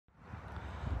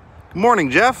Good morning,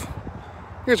 Jeff.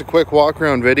 Here's a quick walk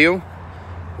around video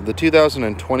of the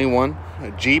 2021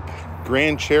 Jeep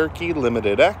Grand Cherokee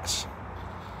Limited X.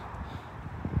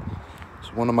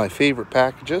 It's one of my favorite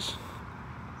packages.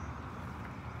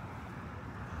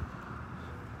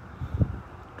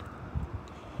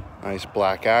 Nice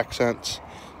black accents.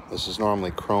 This is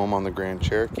normally chrome on the Grand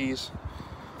Cherokees.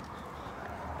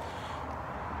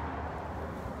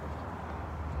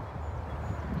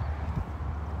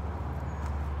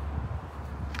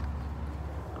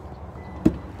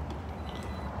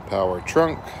 Power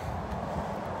trunk.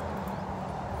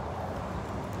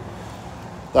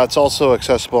 That's also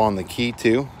accessible on the key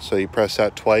too, so you press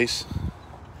that twice,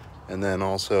 and then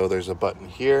also there's a button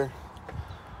here.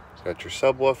 It's got your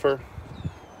subwoofer.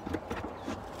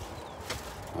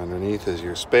 Underneath is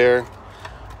your spare,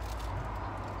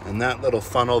 and that little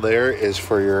funnel there is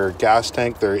for your gas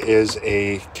tank. There is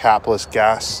a capless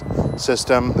gas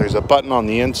system. There's a button on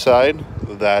the inside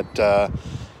that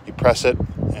you press it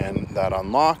and that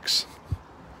unlocks.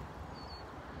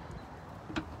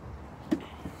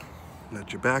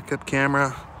 That's your backup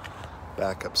camera,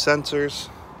 backup sensors.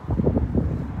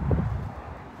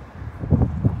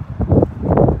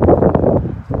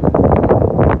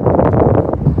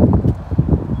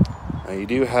 Now you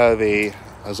do have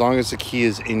as long as the key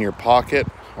is in your pocket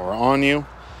or on you,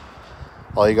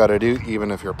 all you got to do,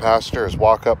 even if you're a passenger, is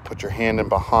walk up, put your hand in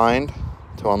behind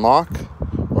to unlock,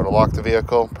 or to lock the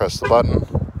vehicle, press the button,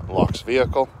 locks the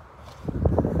vehicle.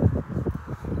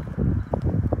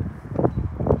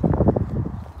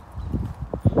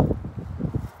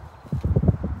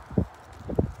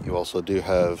 You also do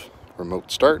have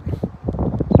remote start.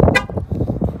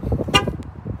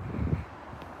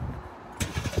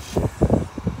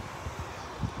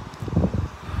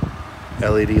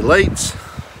 LED lights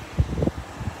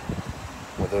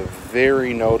with a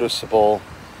very noticeable,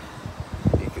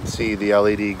 you can see the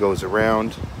LED goes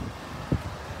around.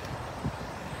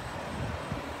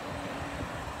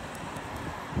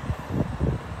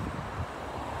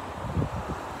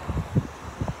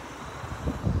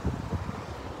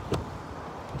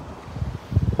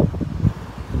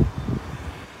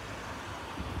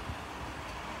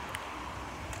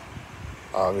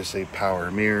 Obviously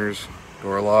power mirrors,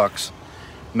 door locks,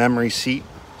 memory seat,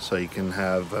 so you can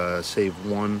have save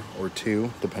one or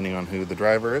two depending on who the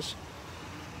driver is.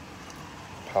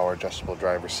 Power adjustable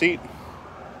driver seat,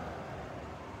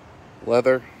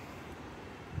 leather,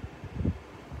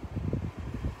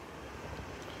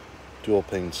 dual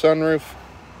pane sunroof,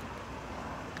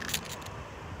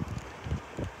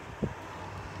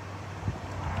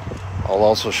 I'll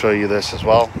also show you this as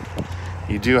well.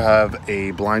 You do have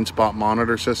a blind spot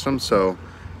monitor system, so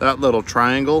that little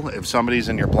triangle, if somebody's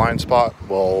in your blind spot,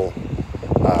 will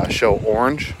show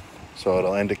orange, so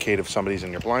it'll indicate if somebody's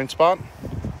in your blind spot.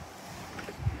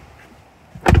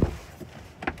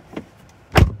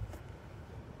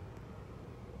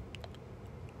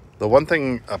 The one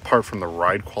thing apart from the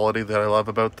ride quality that I love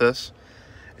about this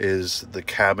is the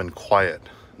cabin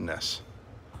quietness.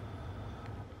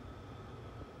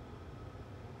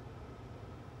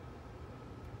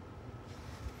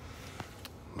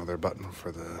 Another button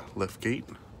for the lift gate.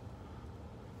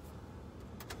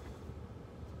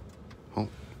 Oh,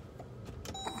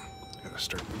 gotta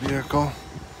start the vehicle.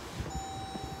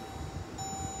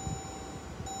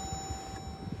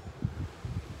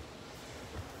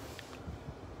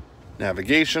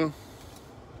 Navigation.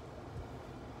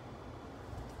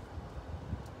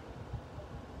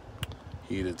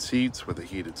 Heated seats with a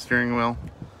heated steering wheel.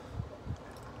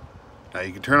 Now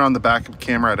you can turn on the backup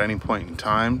camera at any point in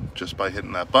time just by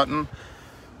hitting that button,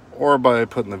 or by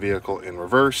putting the vehicle in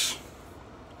reverse.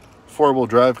 Four-wheel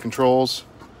drive controls.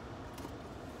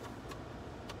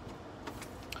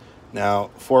 Now,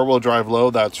 four-wheel drive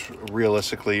low, that's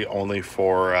realistically only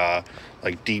for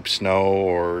like deep snow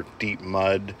or deep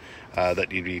mud that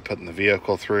you'd be putting the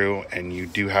vehicle through, and you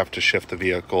do have to shift the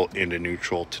vehicle into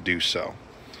neutral to do so.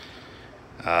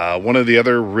 One of the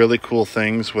other really cool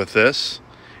things with this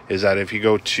is that if you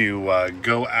go to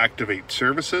Go Activate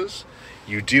Services,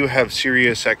 you do have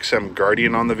Sirius XM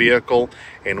Guardian on the vehicle,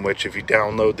 in which if you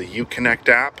download the Uconnect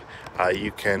app,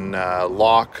 you can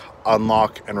lock,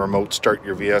 unlock, and remote start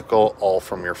your vehicle all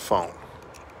from your phone.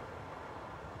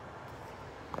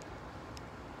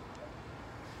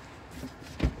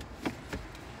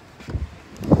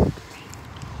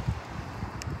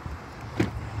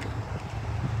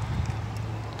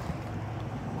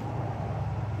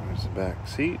 There's the back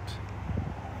seat.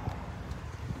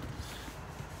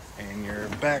 And your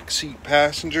back seat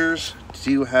passengers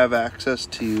do have access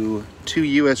to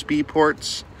 2 USB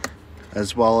ports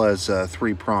as well as a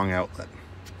 3-prong outlet.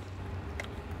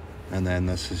 And then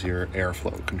this is your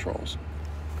airflow controls.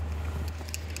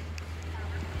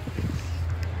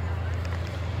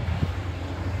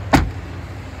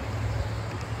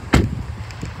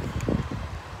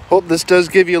 Hope this does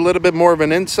give you a little bit more of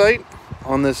an insight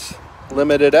on this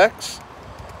Limited X.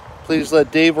 Please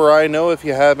let Dave or I know if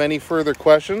you have any further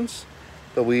questions,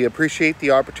 but we appreciate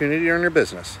the opportunity to earn your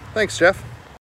business. Thanks, Jeff.